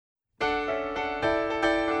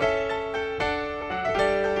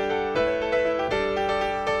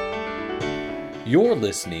You're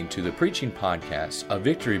listening to the preaching podcast of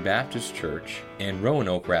Victory Baptist Church in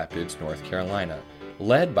Roanoke Rapids, North Carolina,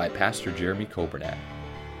 led by Pastor Jeremy Coburnack.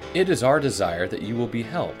 It is our desire that you will be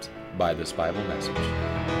helped by this Bible message.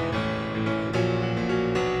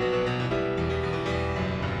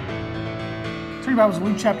 Turn your Bibles to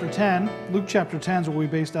Luke chapter 10. Luke chapter 10 is what we're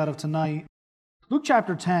based out of tonight. Luke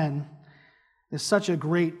chapter 10 is such a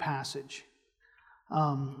great passage.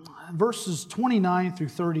 Verses 29 through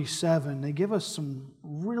 37, they give us some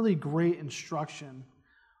really great instruction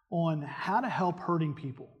on how to help hurting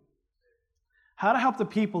people. How to help the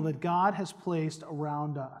people that God has placed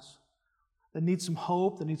around us, that need some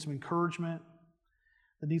hope, that need some encouragement,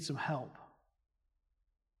 that need some help.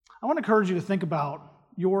 I want to encourage you to think about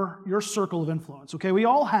your circle of influence. Okay, we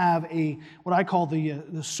all have what I call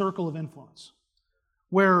the circle of influence,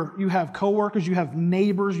 where you have coworkers, you have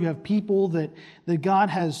neighbors, you have people that God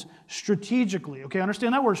has strategically, okay,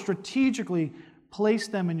 understand that word, strategically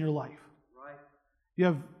placed them in your life. Right. You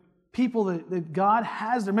have people that God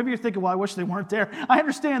has there. Maybe you're thinking, well, I wish they weren't there. I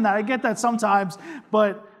understand that. I get that sometimes,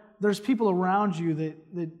 but there's people around you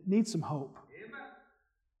that need some hope. Amen.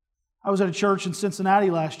 I was at a church in Cincinnati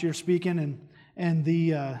last year speaking, and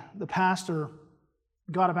the pastor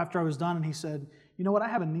got up after I was done, and he said, you know what, I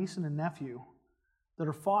have a niece and a nephew that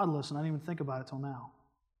are fatherless, and I didn't even think about it till now.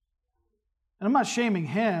 And I'm not shaming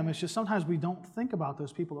him, it's just sometimes we don't think about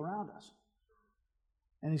those people around us.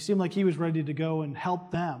 And he seemed like he was ready to go and help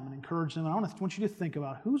them and encourage them. And I want you to think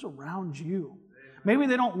about who's around you. Maybe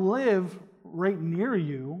they don't live right near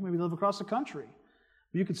you, maybe they live across the country,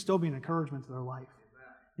 but you could still be an encouragement to their life.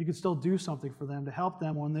 You could still do something for them to help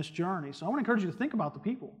them on this journey. So I want to encourage you to think about the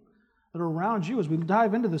people that are around you as we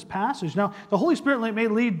dive into this passage. Now, the Holy Spirit may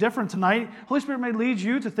lead different tonight. Holy Spirit may lead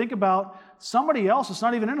you to think about somebody else that's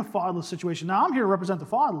not even in a fatherless situation. Now, I'm here to represent the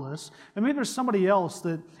fatherless, and maybe there's somebody else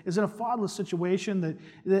that is in a fatherless situation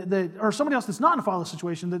or somebody else that's not in a fatherless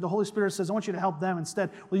situation that the Holy Spirit says, I want you to help them instead.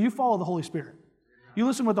 Well, you follow the Holy Spirit. You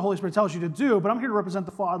listen to what the Holy Spirit tells you to do, but I'm here to represent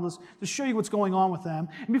the fatherless, to show you what's going on with them.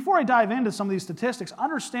 And before I dive into some of these statistics,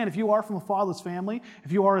 understand if you are from a fatherless family,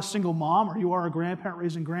 if you are a single mom, or you are a grandparent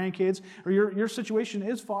raising grandkids, or your situation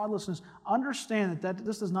is fatherlessness, understand that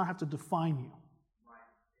this does not have to define you.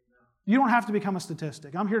 You don't have to become a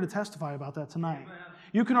statistic. I'm here to testify about that tonight. Amen.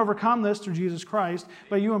 You can overcome this through Jesus Christ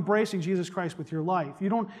by you embracing Jesus Christ with your life. You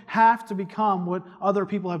don't have to become what other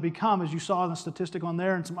people have become, as you saw in the statistic on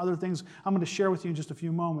there and some other things I'm going to share with you in just a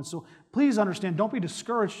few moments. So please understand, don't be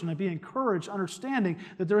discouraged and be encouraged, understanding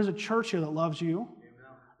that there is a church here that loves you. Amen.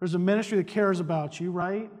 There's a ministry that cares about you,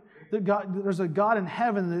 right? There's a God in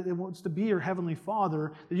heaven that wants to be your heavenly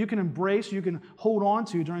Father that you can embrace, you can hold on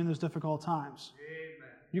to during those difficult times. Amen.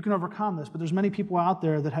 You can overcome this, but there's many people out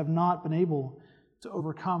there that have not been able to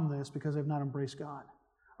overcome this because they've not embraced God,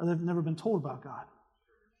 or they've never been told about God.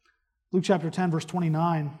 Luke chapter 10, verse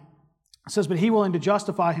 29 says, but he, willing to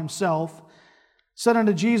justify himself, said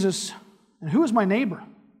unto Jesus, and who is my neighbor?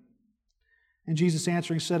 And Jesus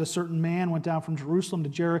answering said, a certain man went down from Jerusalem to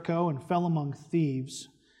Jericho and fell among thieves,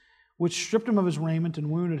 which stripped him of his raiment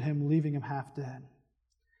and wounded him, leaving him half dead.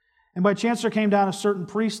 And by chance there came down a certain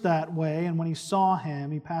priest that way, and when he saw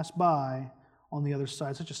him, he passed by on the other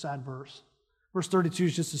side. Such a sad verse. Verse 32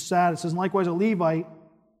 is just as sad. It says, and likewise a Levite,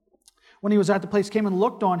 when he was at the place, came and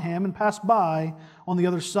looked on him and passed by on the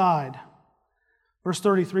other side. Verse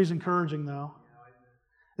 33 is encouraging, though.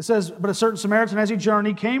 It says, but a certain Samaritan, as he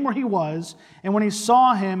journeyed, came where he was, and when he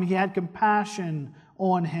saw him, he had compassion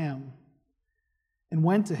on him, and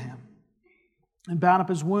went to him, and bound up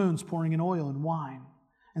his wounds, pouring in oil and wine,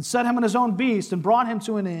 and set him on his own beast, and brought him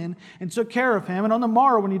to an inn, and took care of him. And on the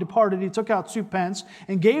morrow when he departed, he took out 2 pence,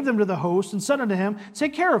 and gave them to the host, and said unto him,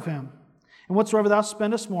 take care of him, and whatsoever thou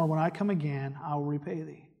spendest more, when I come again, I will repay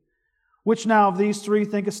thee. Which now of these 3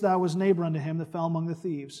 thinkest thou was neighbor unto him that fell among the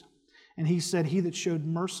thieves? And he said, he that showed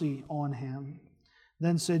mercy on him.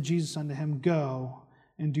 Then said Jesus unto him, go,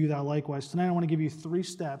 and do thou likewise. Tonight I want to give you 3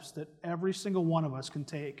 steps that every single one of us can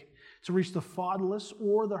take to reach the fatherless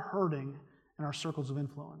or the hurting in our circles of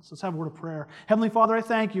influence. Let's have a word of prayer. Heavenly Father, I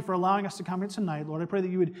thank you for allowing us to come here tonight. Lord, I pray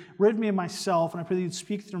that you would rid me of myself, and I pray that you'd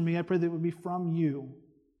speak through me. I pray that it would be from you.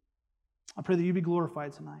 I pray that you be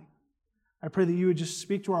glorified tonight. I pray that you would just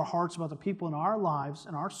speak to our hearts about the people in our lives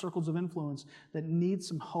and our circles of influence that need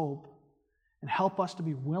some hope, and help us to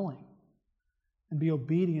be willing and be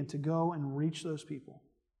obedient to go and reach those people.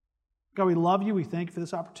 God, we love you. We thank you for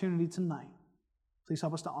this opportunity tonight. Please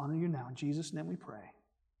help us to honor you now. In Jesus' name we pray.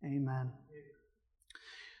 Amen.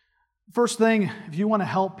 First thing, if you want to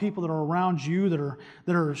help people that are around you, that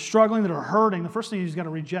are struggling, that are hurting, the first thing is you've got to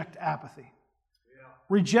reject apathy. Yeah.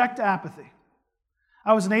 Reject apathy.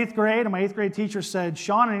 I was in 8th grade, and my 8th grade teacher said,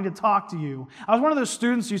 Sean, I need to talk to you. I was one of those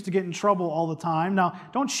students who used to get in trouble all the time. Now,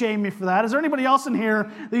 don't shame me for that. Is there anybody else in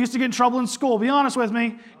here that used to get in trouble in school? Be honest with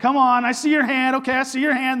me. Come on, I see your hand. Okay, I see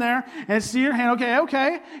your hand there. And I see your hand.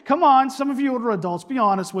 Okay. Come on, some of you older adults, be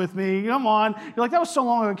honest with me. Come on. You're like, that was so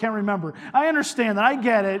long ago, I can't remember. I understand that. I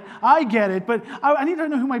get it. But I need to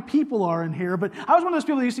know who my people are in here. But I was one of those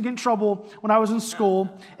people that used to get in trouble when I was in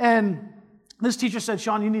school. And this teacher said,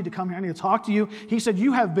 Sean, you need to come here. I need to talk to you. He said,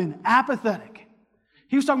 you have been apathetic.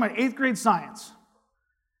 He was talking about 8th grade science.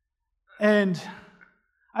 And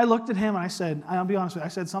I looked at him and I said, I'll be honest with you, I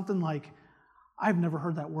said something like, I've never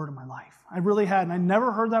heard that word in my life. I really hadn't. I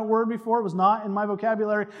never heard that word before. It was not in my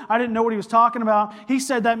vocabulary. I didn't know what he was talking about. He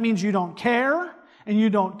said that means you don't care, and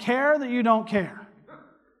you don't care that you don't care.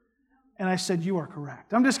 And I said, you are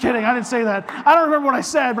correct. I'm just kidding. I didn't say that. I don't remember what I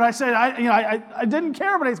said, but I said, I didn't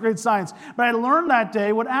care about 8th grade science. But I learned that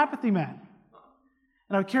day what apathy meant.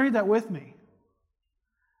 And I've carried that with me.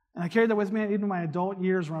 And I carried that with me even in my adult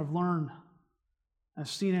years where I've learned, I've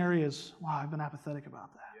seen areas, wow, I've been apathetic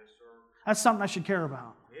about that. Yes, sir. That's something I should care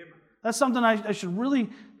about. Amen. That's something I should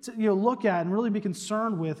really look at and really be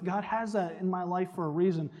concerned with. God has that in my life for a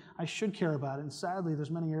reason. I should care about it. And sadly,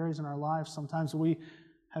 there's many areas in our lives sometimes we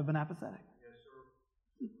have been apathetic.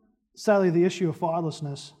 Yes, sadly, the issue of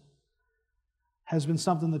fatherlessness has been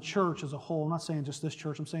something the church as a whole, I'm not saying just this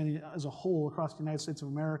church, I'm saying as a whole across the United States of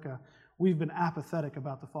America, we've been apathetic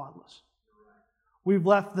about the fatherless. We've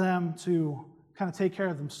left them to kind of take care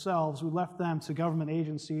of themselves. We left them to government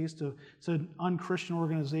agencies, to unchristian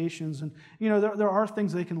organizations. And, there are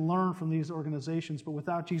things they can learn from these organizations, but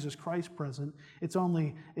without Jesus Christ present, it's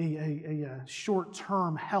only a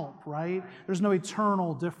short-term help, right? There's no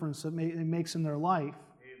eternal difference that it makes in their life.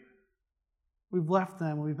 We've left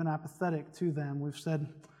them. We've been apathetic to them. We've said,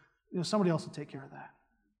 somebody else will take care of that.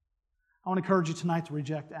 I want to encourage you tonight to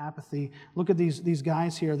reject apathy. Look at these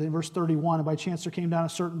guys here. In verse 31, and by chance there came down a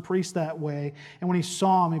certain priest that way, and when he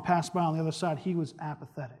saw him, he passed by on the other side. He was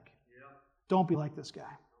apathetic. Yeah. Don't be like this guy.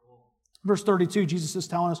 Verse 32, Jesus is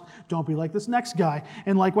telling us, don't be like this next guy.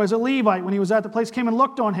 And likewise a Levite, when he was at the place, came and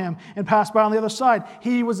looked on him and passed by on the other side.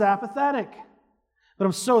 He was apathetic. But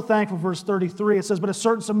I'm so thankful, verse 33, it says, but a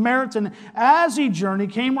certain Samaritan, as he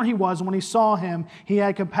journeyed, came where he was, and when he saw him, he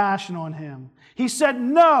had compassion on him. He said,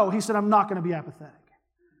 no. He said, I'm not going to be apathetic.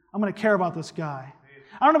 I'm going to care about this guy.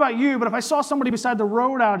 I don't know about you, but if I saw somebody beside the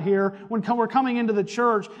road out here when we're coming into the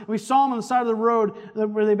church, and we saw them on the side of the road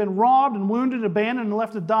where they've been robbed and wounded, abandoned, and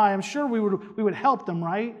left to die, I'm sure we would help them,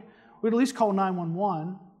 right? We'd at least call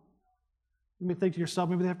 911. You may think to yourself,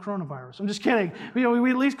 maybe they have coronavirus. I'm just kidding. We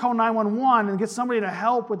at least call 911 and get somebody to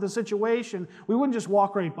help with the situation. We wouldn't just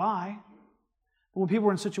walk right by. But when people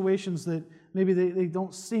are in situations that maybe they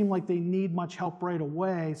don't seem like they need much help right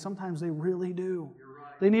away, sometimes they really do.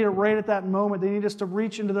 Right. They need it right at that moment. They need us to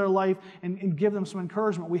reach into their life and give them some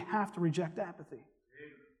encouragement. We have to reject apathy.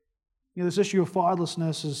 This issue of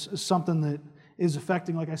fatherlessness is something that is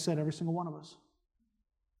affecting, like I said, every single one of us.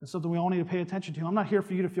 It's something we all need to pay attention to. I'm not here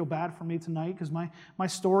for you to feel bad for me tonight because my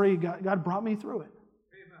story, God brought me through it.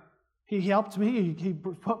 Amen. He helped me. He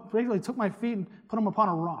basically took my feet and put them upon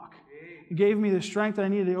a rock. Amen. He gave me the strength that I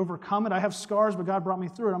needed to overcome it. I have scars, but God brought me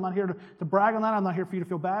through it. I'm not here to brag on that. I'm not here for you to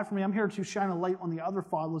feel bad for me. I'm here to shine a light on the other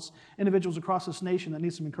fatherless individuals across this nation that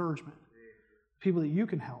need some encouragement. Amen. People that you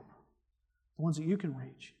can help, the ones that you can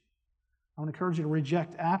reach. I want to encourage you to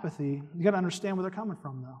reject apathy. You've got to understand where they're coming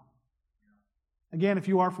from, though. Again, if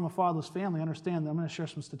you are from a fatherless family, understand that I'm going to share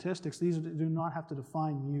some statistics. These do not have to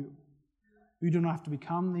define you. You do not have to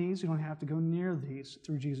become these. You don't have to go near these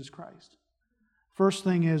through Jesus Christ. First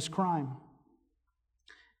thing is crime.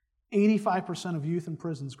 85% of youth in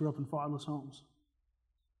prisons grew up in fatherless homes.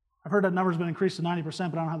 I've heard that number's been increased to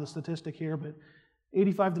 90%, but I don't have the statistic here, but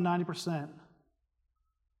 85 to 90%.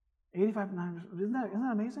 85 to 90%. Isn't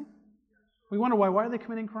that amazing? We wonder why. Why are they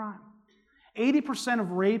committing crime? 80% of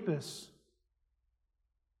rapists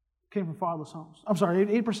came from fatherless homes. I'm sorry,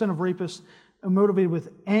 8% of rapists motivated with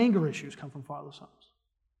anger issues come from fatherless homes.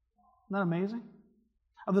 Isn't that amazing?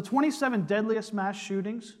 Of the 27 deadliest mass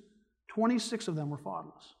shootings, 26 of them were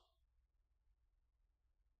fatherless.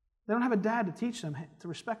 They don't have a dad to teach them to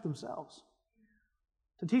respect themselves,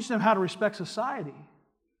 to teach them how to respect society.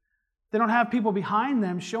 They don't have people behind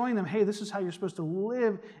them showing them, hey, this is how you're supposed to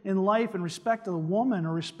live in life and respect a woman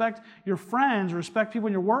or respect your friends or respect people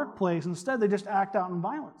in your workplace. Instead, they just act out in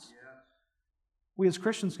violence. Yes. We as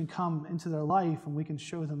Christians can come into their life and we can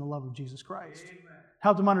show them the love of Jesus Christ. Amen.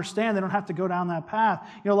 Help them understand they don't have to go down that path.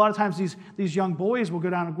 A lot of times these young boys will go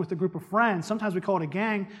down with a group of friends. Sometimes we call it a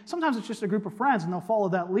gang. Sometimes it's just a group of friends, and they'll follow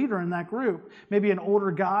that leader in that group, maybe an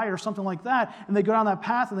older guy or something like that, and they go down that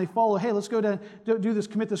path and they follow, hey, let's go to do this,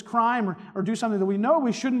 commit this crime, or do something that we know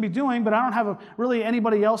we shouldn't be doing, but I don't have really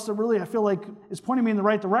anybody else that really I feel like is pointing me in the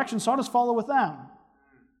right direction, so I'll just follow with them.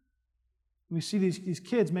 We see these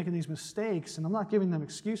kids making these mistakes, and I'm not giving them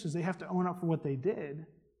excuses. They have to own up for what they did.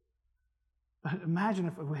 But imagine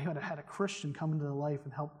if we had a Christian come into their life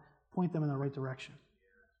and help point them in the right direction.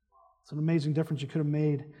 It's an amazing difference you could have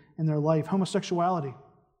made in their life. Homosexuality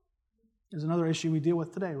is another issue we deal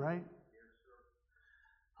with today, right?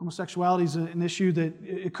 Homosexuality is an issue that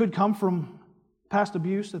it could come from past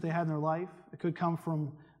abuse that they had in their life. It could come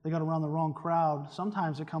from they got around the wrong crowd.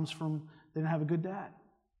 Sometimes it comes from they didn't have a good dad.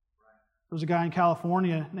 There was a guy in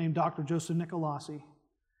California named Dr. Joseph Nicolosi.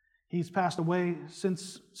 He's passed away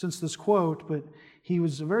since this quote, but he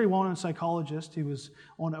was a very well-known psychologist. He was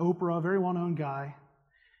on Oprah, a very well-known guy.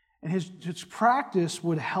 And his practice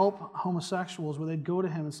would help homosexuals where they'd go to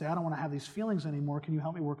him and say, I don't want to have these feelings anymore. Can you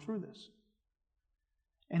help me work through this?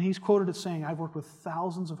 And he's quoted as saying, I've worked with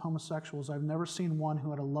thousands of homosexuals. I've never seen one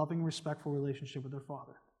who had a loving, respectful relationship with their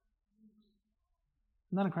father.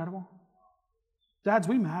 Isn't that incredible? Dads,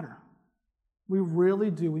 we matter. We really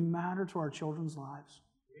do. We matter to our children's lives.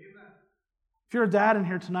 Amen. If you're a dad in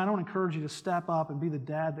here tonight, I want to encourage you to step up and be the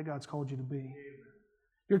dad that God's called you to be. Amen.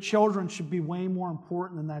 Your children should be way more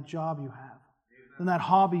important than that job you have, Amen. Than that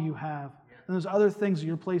hobby you have, than those other things that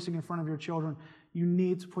you're placing in front of your children. You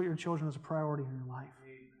need to put your children as a priority in your life.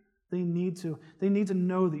 Amen. They need to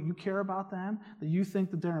know that you care about them, that you think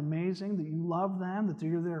that they're amazing, that you love them, that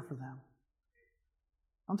you're there for them.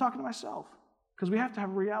 I'm talking to myself. Because we have to have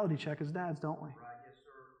a reality check as dads, don't we? Right, yes, sir.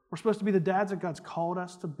 We're supposed to be the dads that God's called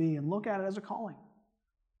us to be and look at it as a calling.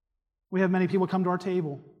 We have many people come to our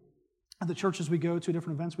table at the churches we go to,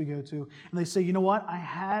 different events we go to, and they say, you know what? I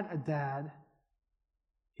had a dad.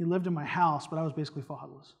 He lived in my house, but I was basically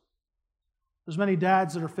fatherless. There's many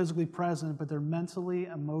dads that are physically present, but they're mentally,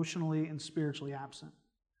 emotionally, and spiritually absent.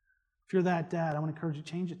 If you're that dad, I want to encourage you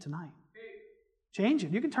to change it tonight. Change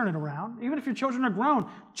it. You can turn it around. Even if your children are grown,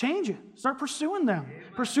 change it. Start pursuing them. Amen.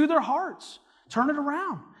 Pursue their hearts. Turn it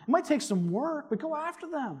around. It might take some work, but go after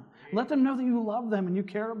them. Amen. Let them know that you love them and you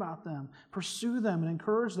care about them. Pursue them and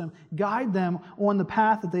encourage them. Guide them on the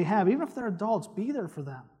path that they have. Even if they're adults, be there for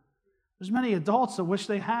them. There's many adults that wish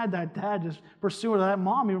they had that dad just pursuing, or that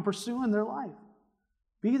mom even pursuing their life.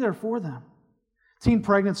 Be there for them. Teen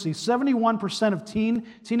pregnancy. 71% of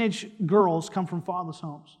teenage girls come from fatherless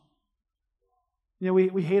homes.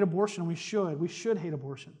 We hate abortion. We should. We should hate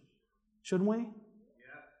abortion. Shouldn't we?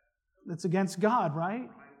 Yeah. It's against God, right?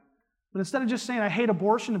 But instead of just saying, I hate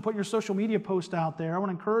abortion and put your social media post out there, I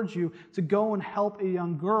want to encourage you to go and help a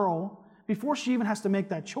young girl before she even has to make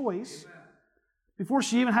that choice, Amen. Before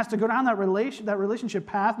she even has to go down that relationship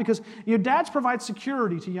path, because dads provide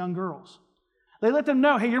security to young girls. They let them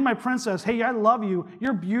know, hey, you're my princess. Hey, I love you.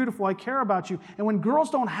 You're beautiful. I care about you. And when girls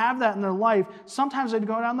don't have that in their life, sometimes they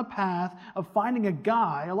go down the path of finding a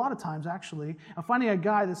guy, a lot of times actually, of finding a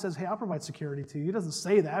guy that says, hey, I'll provide security to you. He doesn't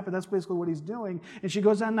say that, but that's basically what he's doing. And she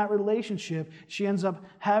goes down that relationship. She ends up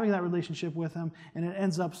having that relationship with him, and it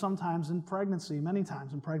ends up sometimes in pregnancy, many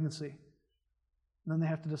times in pregnancy. And then they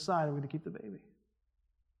have to decide, are we going to keep the baby?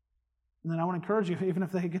 And then I want to encourage you, even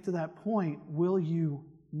if they get to that point, will you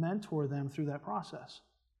mentor them through that process?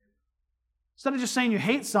 Instead of just saying you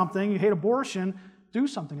hate something, you hate abortion, do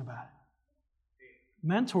something about it.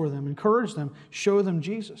 Mentor them, encourage them, show them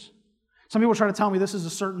Jesus. Some people try to tell me this is a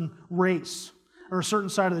certain race or a certain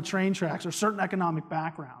side of the train tracks or a certain economic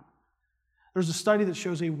background. There's a study that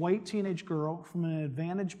shows a white teenage girl from an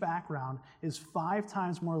advantaged background is 5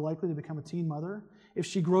 times more likely to become a teen mother if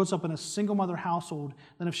she grows up in a single mother household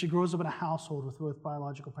than if she grows up in a household with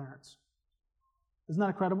biological parents. Isn't that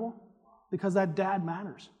incredible? Because that dad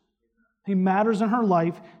matters. He matters in her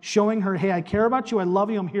life, showing her, hey, I care about you, I love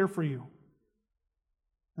you, I'm here for you.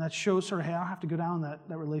 And that shows her, hey, I don't have to go down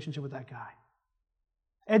that relationship with that guy.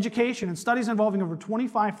 Education and studies involving over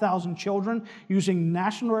 25,000 children using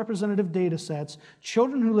national representative data sets.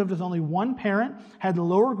 Children who lived with only one parent had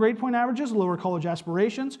lower grade point averages, lower college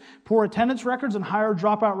aspirations, poor attendance records, and higher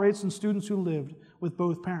dropout rates than students who lived with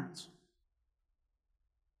both parents.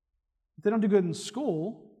 If they don't do good in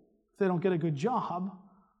school, if they don't get a good job,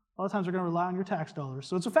 a lot of times they're going to rely on your tax dollars.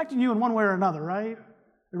 So it's affecting you in one way or another, right?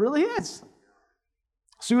 It really is.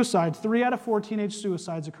 Suicide. 3 out of 4 teenage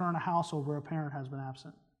suicides occur in a household where a parent has been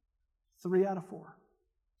absent. 3 out of 4.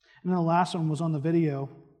 And then the last one was on the video.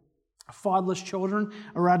 Fatherless children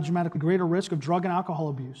are at a dramatically greater risk of drug and alcohol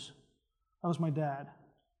abuse. That was my dad.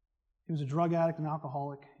 He was a drug addict and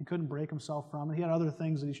alcoholic. He couldn't break himself from it. He had other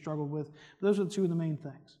things that he struggled with. But those are the two of the main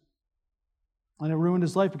things. And it ruined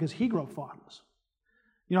his life because he grew up fatherless.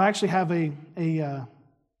 You know, I actually have a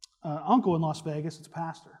uncle in Las Vegas. It's a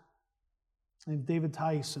pastor named David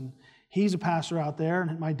Tice, and he's a pastor out there,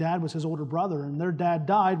 and my dad was his older brother, and their dad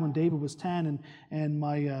died when David was 10, and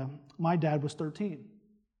my dad was 13.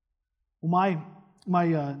 Well,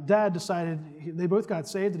 my dad decided, they both got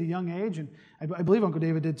saved at a young age, and I believe Uncle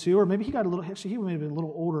David did too, or maybe he got a little, actually he may have been a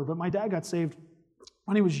little older, but my dad got saved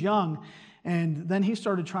when he was young, and then he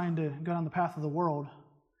started trying to go down the path of the world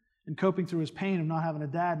and coping through his pain of not having a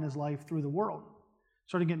dad in his life through the world.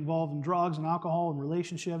 Started getting involved in drugs and alcohol and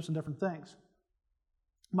relationships and different things.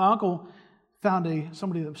 My uncle found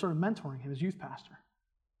somebody that started mentoring him, his youth pastor.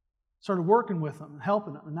 Started working with him,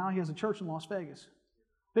 helping him, and now he has a church in Las Vegas.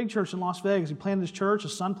 Big church in Las Vegas. He planted his church,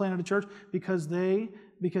 his son planted a church because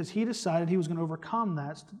he decided he was going to overcome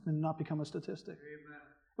that and not become a statistic. Amen.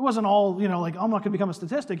 It wasn't all, like, I'm not going to become a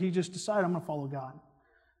statistic. He just decided, I'm going to follow God.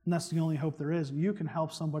 And that's the only hope there is. And you can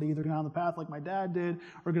help somebody either go down the path like my dad did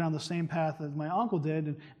or go down the same path as my uncle did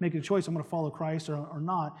and make a choice, I'm going to follow Christ or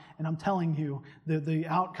not. And I'm telling you, the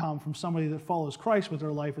outcome from somebody that follows Christ with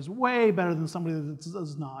their life is way better than somebody that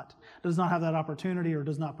does not have that opportunity or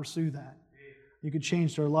does not pursue that. You could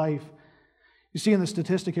change their life. You see in the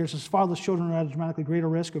statistic here, it says fatherless children are at a dramatically greater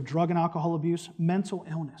risk of drug and alcohol abuse, mental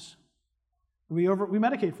illness. We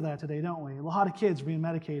medicate for that today, don't we? A lot of kids are being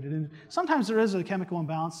medicated. And sometimes there is a chemical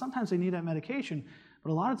imbalance. Sometimes they need that medication.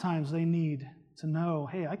 But a lot of times they need to know,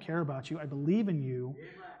 hey, I care about you. I believe in you. Amen.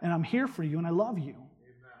 And I'm here for you. And I love you. Amen.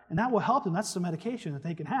 And that will help them. That's the medication that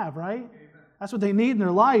they can have, right? Amen. That's what they need in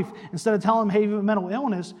their life. Instead of telling them, hey, you have a mental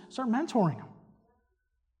illness, start mentoring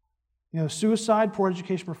them. Suicide, poor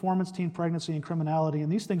education performance, teen pregnancy, and criminality. And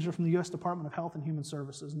these things are from the U.S. Department of Health and Human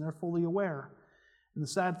Services. And they're fully aware. And the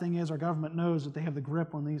sad thing is our government knows that they have the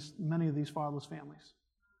grip on many of these fatherless families.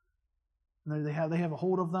 And they have a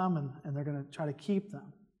hold of them, and they're going to try to keep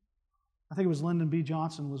them. I think it was Lyndon B.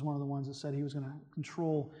 Johnson was one of the ones that said he was going to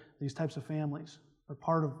control these types of families, or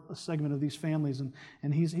part of a segment of these families,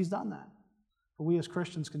 and he's done that. But we as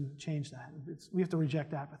Christians can change that. We have to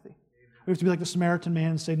reject apathy. We have to be like the Samaritan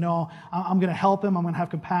man and say, no, I'm going to help him. I'm going to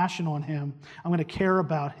have compassion on him. I'm going to care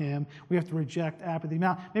about him. We have to reject apathy.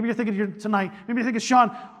 Now, maybe you're thinking tonight, maybe you're thinking,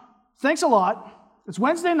 Sean, thanks a lot. It's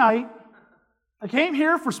Wednesday night. I came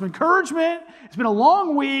here for some encouragement. It's been a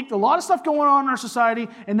long week, a lot of stuff going on in our society,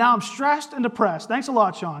 and now I'm stressed and depressed. Thanks a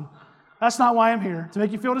lot, Sean. That's not why I'm here, to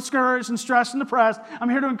make you feel discouraged and stressed and depressed. I'm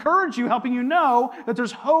here to encourage you, helping you know that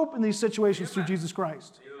there's hope in these situations through Jesus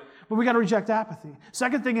Christ. But we got to reject apathy.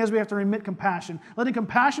 Second thing is we have to remit compassion, letting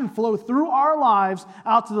compassion flow through our lives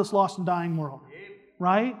out to this lost and dying world.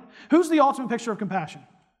 Right? Who's the ultimate picture of compassion?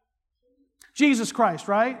 Jesus Christ,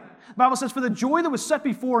 right? The Bible says, for the joy that was set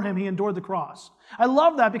before him, he endured the cross. I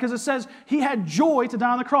love that because it says he had joy to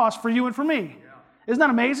die on the cross for you and for me. Isn't that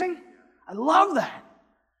amazing? I love that.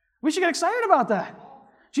 We should get excited about that.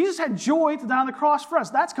 Jesus had joy to die on the cross for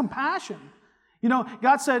us. That's compassion.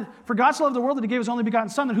 God said, for God so loved the world that he gave his only begotten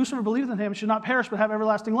Son, that whosoever believeth in him should not perish but have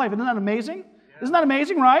everlasting life. Isn't that amazing? Yeah. Isn't that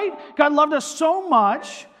amazing, right? God loved us so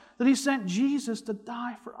much that he sent Jesus to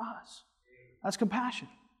die for us. That's compassion.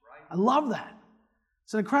 I love that.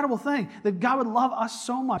 It's an incredible thing that God would love us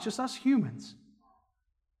so much, just us humans,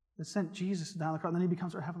 that sent Jesus to die on the cross, and then he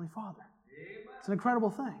becomes our Heavenly Father. It's an incredible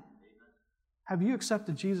thing. Have you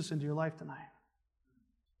accepted Jesus into your life tonight?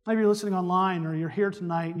 Maybe you're listening online or you're here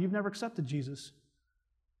tonight and you've never accepted Jesus.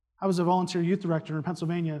 I was a volunteer youth director in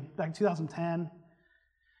Pennsylvania back in 2010.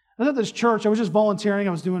 I was at this church. I was just volunteering.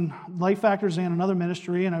 I was doing Life Factors and another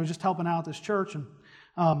ministry, and I was just helping out this church. And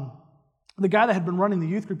the guy that had been running the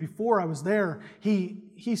youth group before I was there, he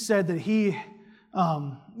said that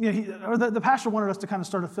the pastor wanted us to kind of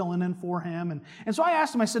start filling in for him. And so I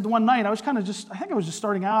asked him, I said, one night, I think I was just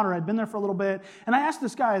starting out, or I'd been there for a little bit. And I asked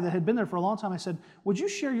this guy that had been there for a long time, I said, would you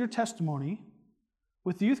share your testimony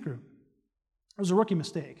with the youth group? It was a rookie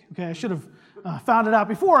mistake. Okay, I should have found it out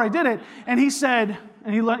before I did it. And he said,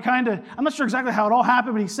 I'm not sure exactly how it all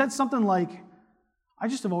happened, but he said something like, I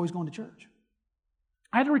just have always gone to church.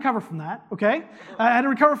 I had to recover from that, okay? I had to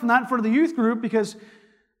recover from that for the youth group because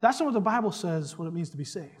that's not what the Bible says what it means to be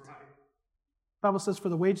saved. The Bible says, for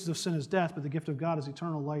the wages of sin is death, but the gift of God is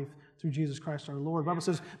eternal life through Jesus Christ our Lord. The Bible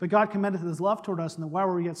says, but God commendeth his love toward us, and that while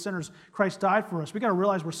we were yet sinners, Christ died for us. We've got to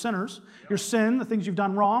realize we're sinners. Your sin, the things you've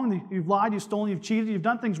done wrong, you've lied, you've stolen, you've cheated, you've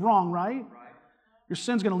done things wrong, right? Your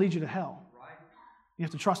sin's going to lead you to hell. You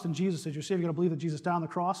have to trust in Jesus as your Savior. You've got to believe that Jesus died on the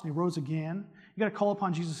cross and He rose again. You've got to call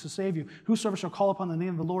upon Jesus to save you. Whosoever shall call upon the name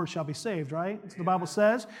of the Lord shall be saved, right? That's what the Bible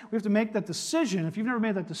says. We have to make that decision. If you've never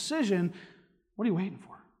made that decision, what are you waiting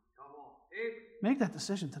for? Make that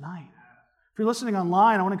decision tonight. If you're listening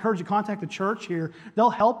online, I want to encourage you to contact the church here. They'll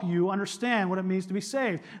help you understand what it means to be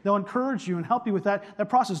saved. They'll encourage you and help you with that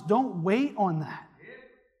process. Don't wait on that.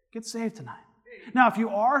 Get saved tonight. Now, if you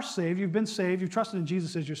are saved, you've been saved, you've trusted in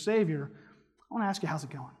Jesus as your Savior, I want to ask you, how's it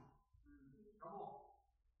going?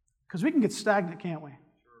 Because we can get stagnant, can't we?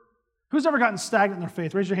 Who's ever gotten stagnant in their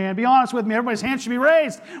faith? Raise your hand. Be honest with me. Everybody's hand should be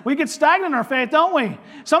raised. We get stagnant in our faith, don't we?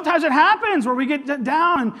 Sometimes it happens where we get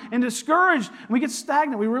down and discouraged and we get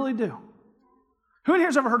stagnant. We really do. Who in here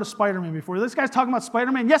has ever heard of Spider-Man before? This guy's talking about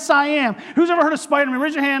Spider-Man? Yes, I am. Who's ever heard of Spider-Man?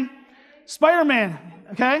 Raise your hand. Spider-Man,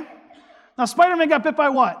 okay? Now, Spider-Man got bit by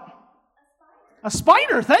what? A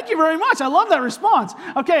spider. Thank you very much. I love that response.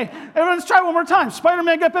 Okay, everyone, let's try one more time.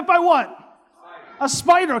 Spider-Man got bit by what? A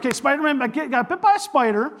spider. Okay, Spider-Man got bit by a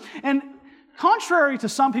spider, and contrary to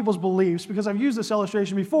some people's beliefs, because I've used this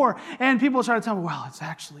illustration before, and people try to tell me, well, it's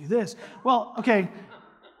actually this. Well, okay,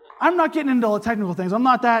 I'm not getting into all the technical things. I'm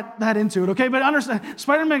not that into it, okay? But understand,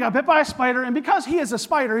 Spider-Man got bit by a spider, and because he is a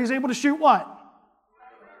spider, he's able to shoot what?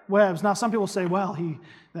 Webs. Now, some people say, well,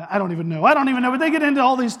 I don't even know, but they get into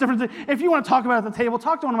all these different things. If you want to talk about it at the table,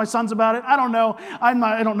 talk to one of my sons about it. I don't know. I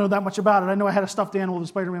don't know that much about it. I know I had a stuffed animal of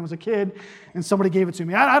Spider-Man was a kid, and somebody gave it to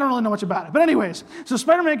me. I don't really know much about it. But anyways, so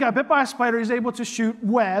Spider-Man got bit by a spider. He's able to shoot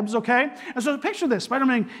webs, okay? And so picture this.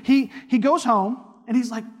 Spider-Man, he goes home, and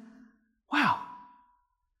he's like, wow,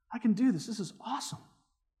 I can do this. This is awesome.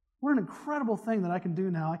 What an incredible thing that I can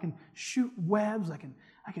do now. I can shoot webs. I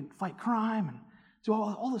can fight crime and do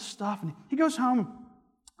all this stuff. And he goes home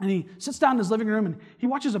and he sits down in his living room and he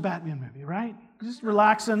watches a Batman movie, right? Just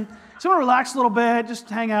relaxing. So I'm going to relax a little bit, just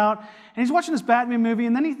hang out. And he's watching this Batman movie,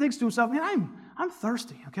 and then he thinks to himself, man, I'm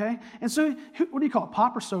thirsty, okay? And so what do you call it,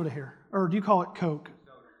 pop or soda here? Or do you call it Coke?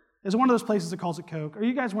 Is it one of those places that calls it Coke? Are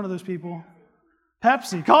you guys one of those people?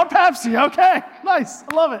 Pepsi. Call it Pepsi, okay. Nice.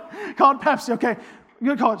 I love it. Call it Pepsi, okay. You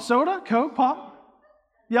going to call it soda, Coke, pop?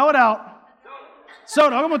 Yell it out.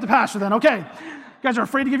 Soda. I'm going with the pastor then, okay. You guys are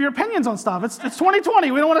afraid to give your opinions on stuff. It's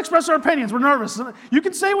 2020. We don't want to express our opinions. We're nervous. You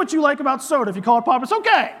can say what you like about soda. If you call it pop, it's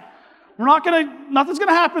okay. Nothing's going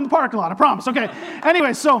to happen in the parking lot, I promise. Okay.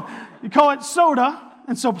 Anyway, so you call it soda.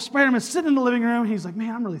 And so Spider-Man's sitting in the living room. He's like,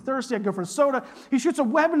 man, I'm really thirsty. I can go for a soda. He shoots a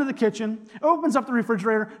web into the kitchen, opens up the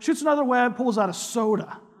refrigerator, shoots another web, pulls out a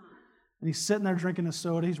soda. And he's sitting there drinking his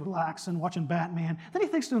soda. He's relaxing, watching Batman. Then he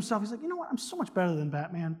thinks to himself, he's like, you know what? I'm so much better than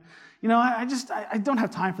Batman. You know, I don't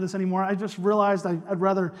have time for this anymore. I just realized I'd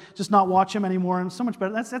rather just not watch him anymore. I'm so much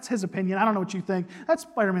better. That's his opinion. I don't know what you think. That's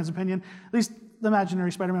Spider-Man's opinion, at least the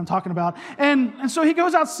imaginary Spider-Man I'm talking about. And so he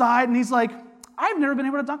goes outside and he's like, I've never been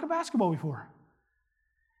able to dunk a basketball before.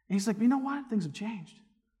 And he's like, you know what? Things have changed.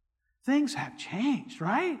 Things have changed,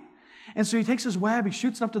 right? And so he takes his web, he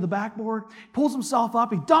shoots it up to the backboard, pulls himself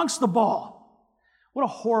up, he dunks the ball. What a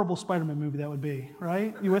horrible Spider-Man movie that would be,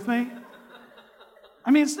 right? You with me? I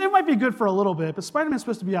mean, it might be good for a little bit, but Spider-Man's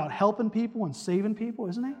supposed to be out helping people and saving people,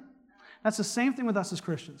 isn't he? That's the same thing with us as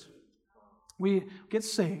Christians. We get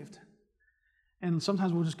saved, and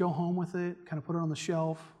sometimes we'll just go home with it, kind of put it on the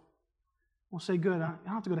shelf. We'll say, good, I don't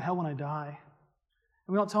have to go to hell when I die.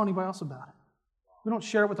 And we don't tell anybody else about it. We don't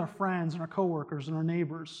share it with our friends and our coworkers and our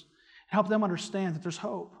neighbors. Help them understand that there's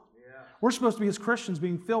hope. Yeah. We're supposed to be, as Christians,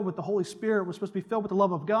 being filled with the Holy Spirit. We're supposed to be filled with the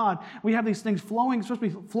love of God. We have these things flowing, supposed to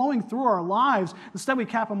be flowing through our lives. Instead, we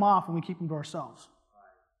cap them off and we keep them to ourselves.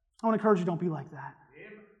 I want to encourage you, don't be like that. Yeah.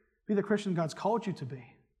 Be the Christian God's called you to be.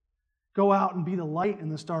 Go out and be the light in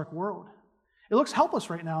this dark world. It looks helpless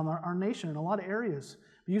right now in our nation in a lot of areas.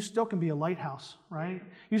 But you still can be a lighthouse, right?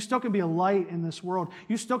 You still can be a light in this world.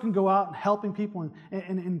 You still can go out and helping people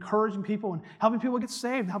and encouraging people and helping people get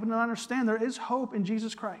saved, helping them understand there is hope in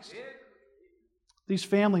Jesus Christ. These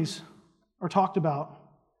families are talked about,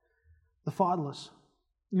 the fatherless.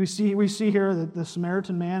 We see here that the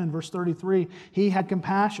Samaritan man in verse 33, he had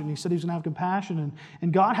compassion. He said he was going to have compassion,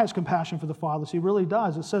 and God has compassion for the fatherless. He really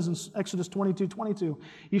does. It says in Exodus 22:22,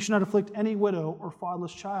 you should not afflict any widow or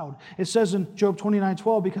fatherless child. It says in Job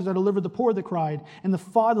 29:12, because I delivered the poor that cried, and the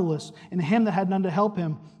fatherless, and him that had none to help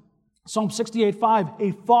him. Psalm 68:5,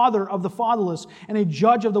 a father of the fatherless and a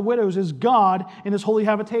judge of the widows is God in his holy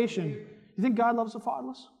habitation. You think God loves the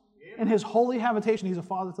fatherless? In his holy habitation, he's a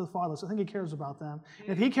father to the fatherless. I think he cares about them. And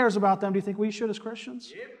if he cares about them, do you think we should as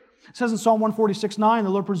Christians? It says in Psalm 146:9, the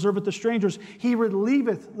Lord preserveth the strangers. He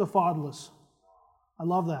relieveth the fatherless. I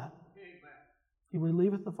love that. He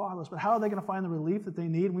relieveth the fatherless. But how are they going to find the relief that they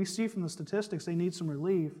need? And we see from the statistics they need some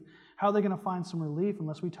relief. How are they going to find some relief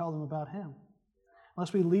unless we tell them about Him?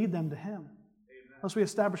 Unless we lead them to Him? Amen. Unless we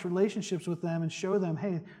establish relationships with them and show them,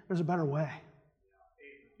 hey, there's a better way.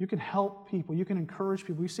 You can help people. You can encourage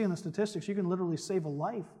people. We see in the statistics you can literally save a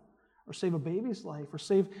life or save a baby's life or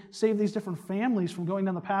save these different families from going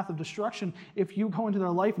down the path of destruction if you go into their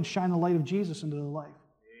life and shine the light of Jesus into their life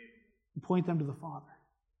and point them to the Father.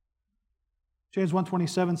 James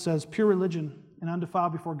 1:27 says, pure religion and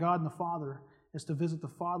undefiled before God and the Father is to visit the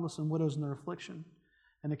fatherless and widows in their affliction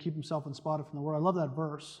and to keep himself unspotted from the world. I love that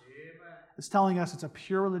verse. Amen. It's telling us it's a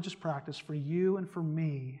pure religious practice for you and for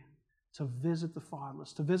me to visit the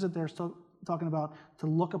fatherless. To visit there is talking about to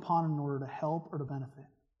look upon in order to help or to benefit.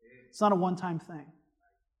 It's not a one-time thing.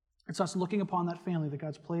 It's us looking upon that family that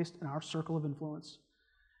God's placed in our circle of influence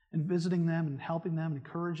and visiting them and helping them and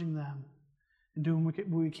encouraging them and doing what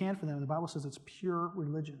we can for them. And the Bible says it's pure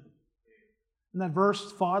religion. And that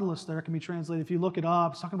verse, fatherless, there can be translated, if you look it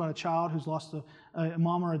up, it's talking about a child who's lost a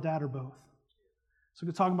mom or a dad or both. So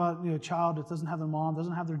we're talking about a child that doesn't have their mom,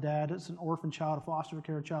 doesn't have their dad, it's an orphan child, a foster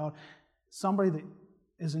care child, somebody that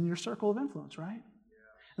is in your circle of influence, right? Yeah.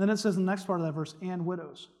 And then it says in the next part of that verse, and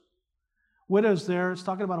widows. Widows there, it's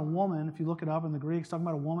talking about a woman, if you look it up in the Greek, it's talking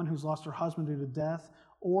about a woman who's lost her husband due to death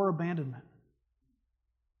or abandonment.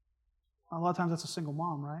 A lot of times that's a single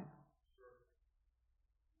mom, right?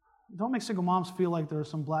 Don't make single moms feel like there's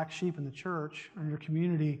some black sheep in the church or in your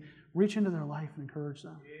community. Reach into their life and encourage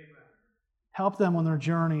them. Amen. Help them on their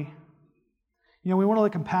journey. We want to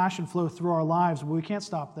let compassion flow through our lives, but we can't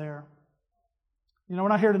stop there. We're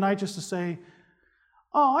not here tonight just to say,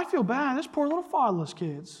 oh, I feel bad. There's poor little fatherless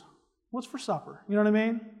kids. What's for supper? You know what I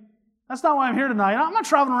mean? That's not why I'm here tonight. I'm not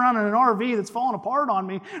traveling around in an RV that's falling apart on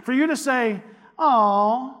me for you to say,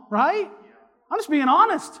 oh, right? I'm just being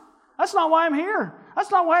honest. That's not why I'm here. That's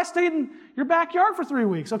not why I stayed in your backyard for 3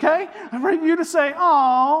 weeks, okay? For you to say,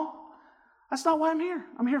 oh, that's not why I'm here.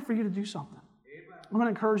 I'm here for you to do something. Amen. I'm going to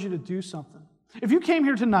encourage you to do something. If you came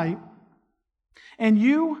here tonight and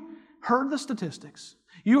you heard the statistics,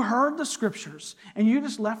 you heard the scriptures, and you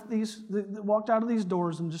just walked out of these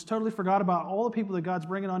doors and just totally forgot about all the people that God's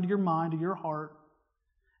bringing onto your mind, to your heart,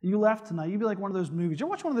 and you left tonight, you'd be like one of those movies. You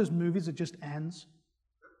ever watch one of those movies that just ends?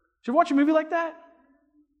 Did you ever watch a movie like that?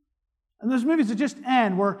 And there's movies that just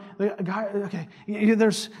end where the guy,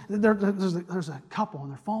 there's a couple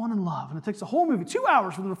and they're falling in love, and it takes the whole movie 2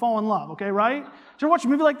 hours for them to fall in love, okay, right? Did you ever watch a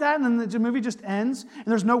movie like that and then the movie just ends and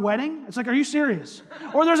there's no wedding? It's like, are you serious?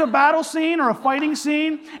 Or there's a battle scene or a fighting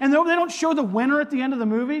scene and they don't show the winner at the end of the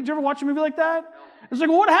movie. Did you ever watch a movie like that? It's like,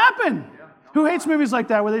 well, what happened? Who hates movies like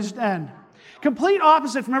that where they just end? Complete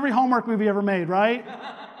opposite from every Hallmark movie ever made, right?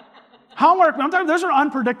 Hallmark, I'm talking, those are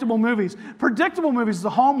unpredictable movies. Predictable movies is a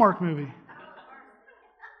Hallmark movie. Did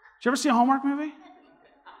you ever see a Hallmark movie?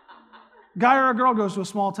 Guy or a girl goes to a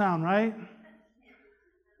small town, right?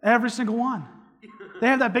 Every single one. They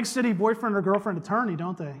have that big city boyfriend or girlfriend attorney,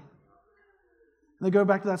 don't they? And they go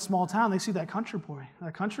back to that small town, they see that country boy,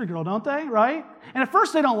 that country girl, don't they? Right? And at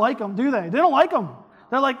first they don't like them, do they? They don't like them.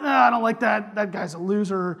 They're like, I don't like that. That guy's a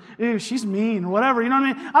loser. Ew, she's mean or whatever. You know what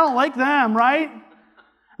I mean? I don't like them, right?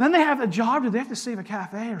 Then they have a job. They have to save a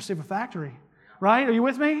cafe or save a factory, right? Are you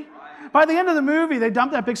with me? By the end of the movie, they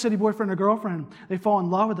dump that big city boyfriend or girlfriend. They fall in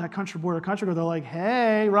love with that country boy or country girl. They're like,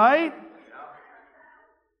 hey, right?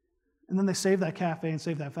 And then they save that cafe and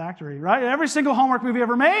save that factory, right? Every single Hallmark movie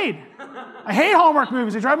ever made. I hate Hallmark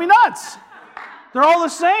movies. They drive me nuts. They're all the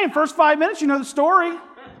same. First 5 minutes, you know the story.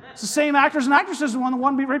 It's the same actors and actresses, the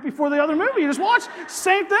one right before the other movie. You just watch.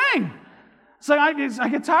 Same thing. It's like I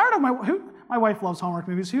get tired of my wife loves Hallmark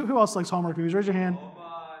movies. Who else likes Hallmark movies? Raise your hand.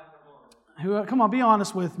 Come on, be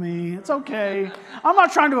honest with me. It's okay. I'm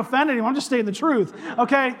not trying to offend anyone. I'm just stating the truth.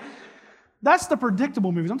 Okay? That's the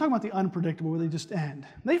predictable movies. I'm talking about the unpredictable where they just end.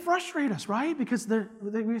 They frustrate us, right? Because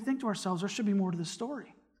we think to ourselves, there should be more to this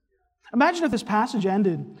story. Imagine if this passage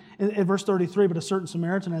ended in verse 33, but a certain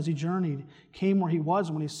Samaritan, as he journeyed, came where he was,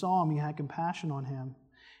 and when he saw him, he had compassion on him.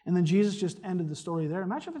 And then Jesus just ended the story there.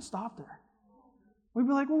 Imagine if it stopped there. We'd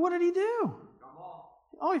be like, well, what did he do?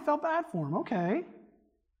 Oh, he felt bad for him. Okay.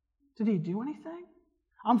 Did he do anything?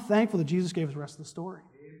 I'm thankful that Jesus gave us the rest of the story.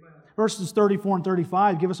 Amen. Verses 34 and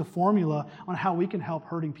 35 give us a formula on how we can help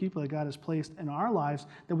hurting people that God has placed in our lives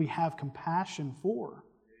that we have compassion for.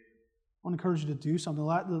 I want to encourage you to do something.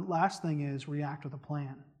 The last thing is react with a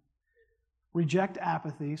plan. Reject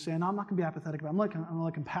apathy. Say, no, I'm not going to be apathetic. I'm going to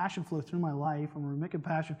let compassion flow through my life. I'm going to remit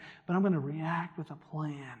compassion, but I'm going to react with a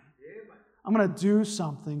plan. Amen. I'm going to do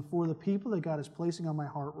something for the people that God is placing on my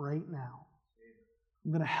heart right now.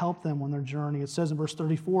 I'm going to help them on their journey. It says in verse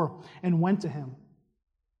 34, and went to him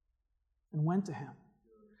and went to him.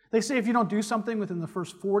 They say if you don't do something within the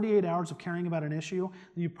first 48 hours of caring about an issue,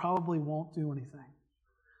 then you probably won't do anything.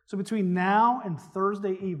 So between now and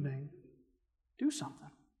Thursday evening, do something.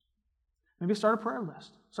 Maybe start a prayer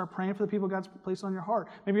list. Start praying for the people God's placed on your heart.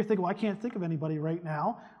 Maybe you're thinking, well, I can't think of anybody right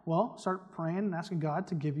now. Well, start praying and asking God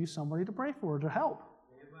to give you somebody to pray for, to help.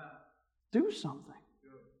 Amen. Do something.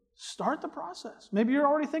 Start the process. Maybe you're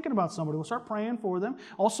already thinking about somebody. Well, start praying for them.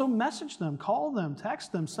 Also message them, call them,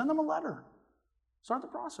 text them, send them a letter. Start the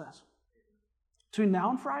process. Between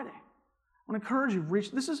now and Friday, I want to encourage you.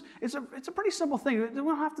 It's a pretty simple thing. You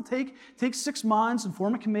don't have to take 6 months and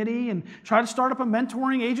form a committee and try to start up a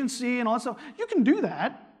mentoring agency and all that stuff. You can do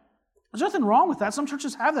that. There's nothing wrong with that. Some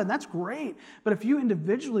churches have that, and that's great. But if you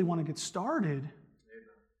individually want to get started,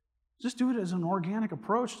 just do it as an organic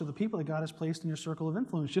approach to the people that God has placed in your circle of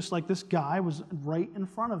influence. Just like this guy was right in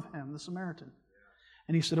front of him, the Samaritan.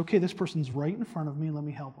 And he said, okay, this person's right in front of me, let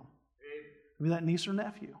me help him. Maybe that niece or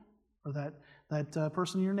nephew, or that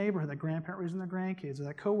person in your neighborhood, that grandparent raising their grandkids, or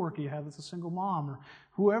that coworker you have that's a single mom, or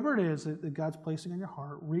whoever it is that God's placing in your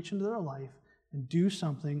heart, reach into their life and do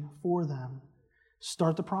something for them.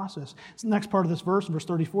 Start the process. The next part of this verse, in verse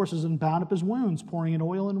 34, says, and bound up his wounds, pouring in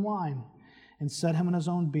oil and wine, and set him on his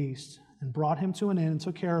own beast, and brought him to an inn and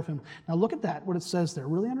took care of him. Now look at that, what it says there.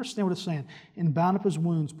 Really understand what it's saying. And bound up his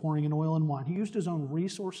wounds, pouring in oil and wine. He used his own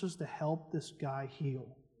resources to help this guy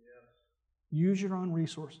heal. Use your own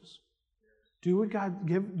resources.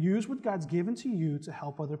 Use what God's given to you to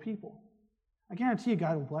help other people. I guarantee you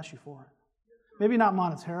God will bless you for it. Maybe not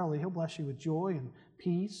monetarily. He'll bless you with joy and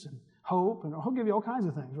peace and hope, and He'll give you all kinds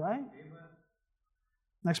of things, right? Amen.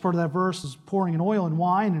 Next part of that verse is pouring in oil and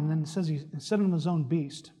wine, and then it says he set him on his own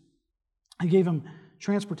beast. He gave him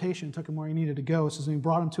transportation, took him where he needed to go. It says he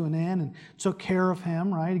brought him to an inn and took care of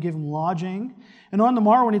him, right? He gave him lodging. And on the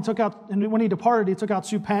morrow when he departed, he took out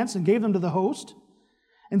 2 pence and gave them to the host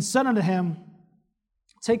and said unto him,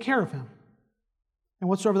 take care of him. And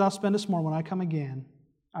whatsoever thou spendest more, when I come again,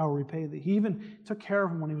 I will repay thee. He even took care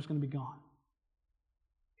of him when he was going to be gone.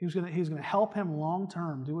 He was going to help him long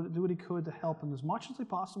term, do what he could to help him as much as he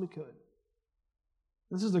possibly could.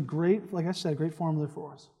 This is a great, like I said, great formula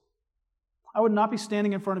for us. I would not be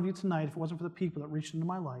standing in front of you tonight if it wasn't for the people that reached into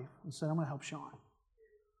my life and said, I'm going to help Sean.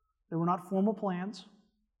 They were not formal plans,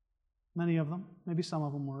 many of them. Maybe some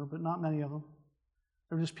of them were, but not many of them.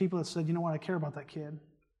 They were just people that said, you know what, I care about that kid.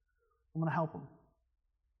 I'm going to help him.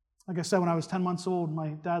 Like I said, when I was 10 months old, my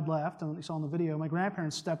dad left, and you saw in the video, my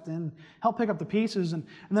grandparents stepped in and helped pick up the pieces. And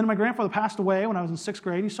then my grandfather passed away when I was in 6th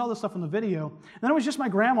grade. You saw this stuff in the video. And then it was just my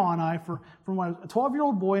grandma and I from when I was a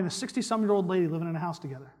 12-year-old boy and a 60-some-year-old lady living in a house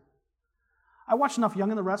together. I watched enough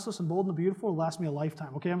Young and the Restless and Bold and the Beautiful to last me a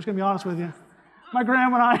lifetime, okay? I'm just going to be honest with you. My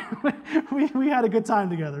grandma and I, we had a good time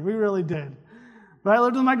together. We really did. But I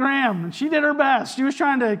lived with my grandma, and she did her best. She was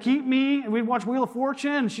trying to keep me, and we'd watch Wheel of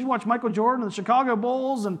Fortune, and she'd watch Michael Jordan and the Chicago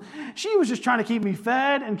Bulls, and she was just trying to keep me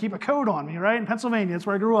fed and keep a coat on me, right? In Pennsylvania, that's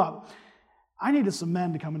where I grew up. I needed some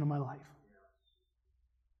men to come into my life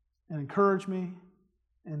and encourage me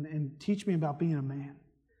and teach me about being a man.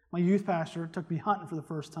 My youth pastor took me hunting for the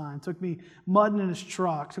first time, took me mudding in his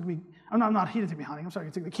truck, he didn't take me hunting,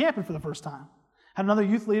 he took me camping for the first time. Had another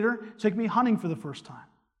youth leader take me hunting for the first time.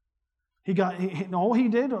 All he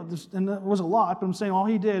did, and it was a lot, but I'm saying all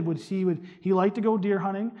he did was he liked to go deer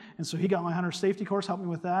hunting, and so he got my hunter safety course, helped me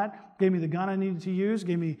with that, gave me the gun I needed to use,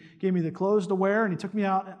 gave me the clothes to wear, and he took me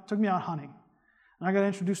out hunting. And I got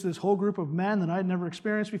introduced to this whole group of men that I had never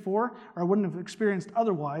experienced before, or I wouldn't have experienced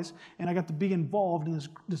otherwise, and I got to be involved in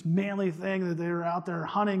this manly thing that they were out there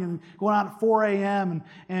hunting and going out at 4 a.m.,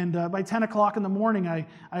 and by 10 o'clock in the morning, I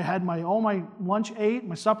had all my lunch ate,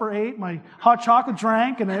 my supper ate, my hot chocolate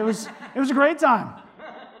drank, and it was a great time.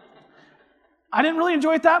 I didn't really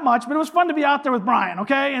enjoy it that much, but it was fun to be out there with Brian,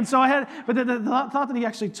 okay? And so but the thought that he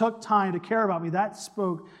actually took time to care about me, that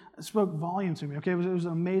spoke volume to me, okay? It was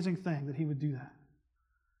an amazing thing that he would do that.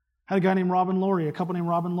 I had a guy named Robin Laurie, a couple named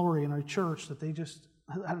Robin Laurie in our church that they just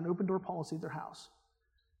had an open door policy at their house.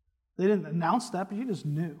 They didn't announce that, but you just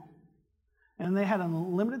knew. And they had an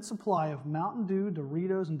unlimited supply of Mountain Dew,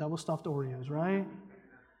 Doritos, and double stuffed Oreos, right?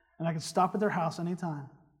 And I could stop at their house anytime.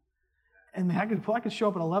 And I could show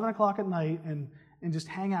up at 11 o'clock at night and just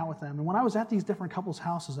hang out with them. And when I was at these different couples'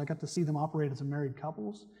 houses, I got to see them operate as married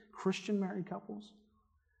couples, Christian married couples.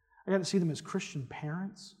 I got to see them as Christian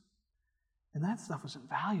parents. And that stuff was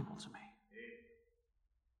invaluable to me.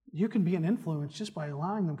 You can be an influence just by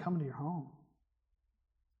allowing them come into your home.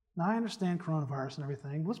 Now, I understand coronavirus and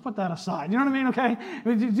everything. Let's put that aside. You know what I mean? Okay? I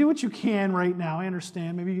mean, do what you can right now. I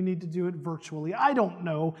understand. Maybe you need to do it virtually. I don't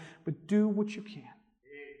know. But do what you can.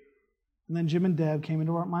 And then Jim and Deb came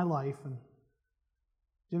into my life, and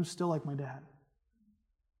Jim's still like my dad.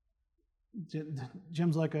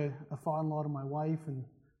 Jim's like a father-in-law to my wife, and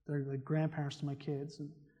they're like grandparents to my kids. And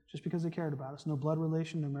just because they cared about us. No blood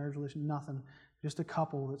relation, no marriage relation, nothing. Just a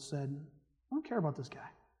couple that said, I don't care about this guy.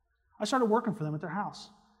 I started working for them at their house,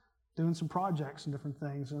 doing some projects and different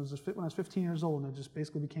things. And it was when I was 15 years old, and it just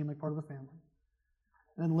basically became like part of the family.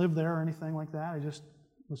 I didn't live there or anything like that. I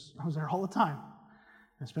was there all the time.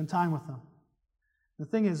 And spent time with them. The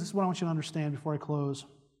thing is, this is what I want you to understand before I close,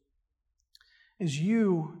 is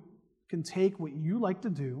you can take what you like to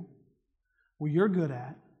do, what you're good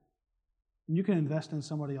at, and you can invest in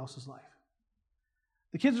somebody else's life.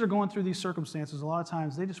 The kids that are going through these circumstances, a lot of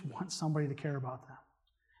times, they just want somebody to care about them.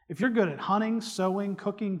 If you're good at hunting, sewing,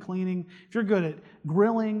 cooking, cleaning, if you're good at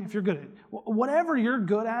grilling, if you're good at whatever you're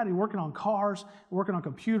good at, you're working on cars, working on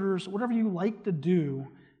computers, whatever you like to do,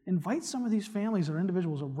 invite some of these families or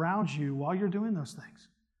individuals around you while you're doing those things.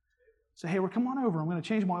 Say, hey, come on over. I'm going to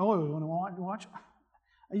change my oil. You want to watch?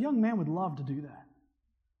 A young man would love to do that.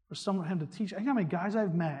 For someone him to teach. I know how many guys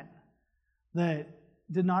I've met that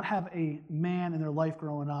did not have a man in their life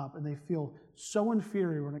growing up, and they feel so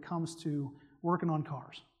inferior when it comes to working on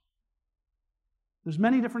cars. There's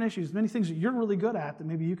many different issues, many things that you're really good at that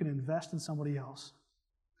maybe you can invest in somebody else.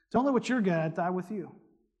 Don't let what you're good at die with you.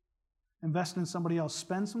 Invest in somebody else.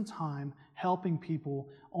 Spend some time helping people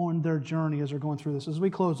on their journey as they're going through this. As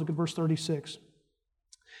we close, look at verse 36. It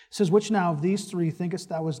says, which now of these three thinkest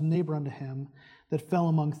thou was neighbor unto him that fell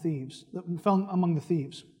among the thieves?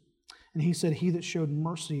 And he said, he that showed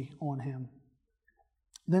mercy on him.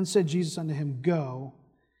 Then said Jesus unto him, go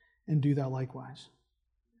and do thou likewise.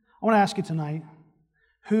 I want to ask you tonight,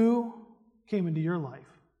 who came into your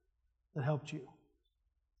life that helped you?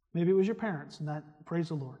 Maybe it was your parents, and that, praise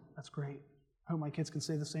the Lord, that's great. I hope my kids can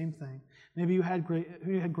say the same thing. Maybe you had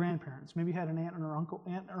grandparents. Maybe you had an aunt or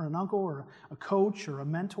an uncle, or a coach, or a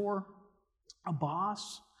mentor, a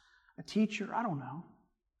boss, a teacher. I don't know.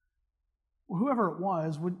 Well, whoever it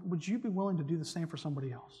was, would you be willing to do the same for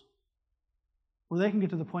somebody else? Where they can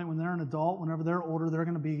get to the point when they're an adult, whenever they're older, they're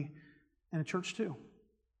going to be in a church too.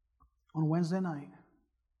 On Wednesday night,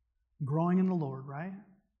 growing in the Lord, right?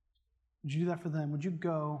 Would you do that for them? Would you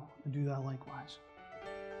go and do that likewise?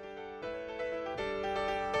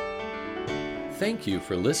 Thank you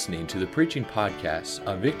for listening to the preaching podcast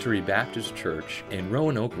of Victory Baptist Church in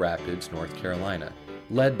Roanoke Rapids, North Carolina,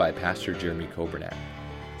 led by Pastor Jeremy Coburnack.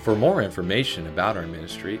 For more information about our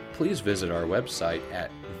ministry, please visit our website at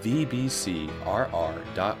vbcrr.org.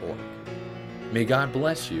 May God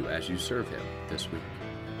bless you as you serve Him this week.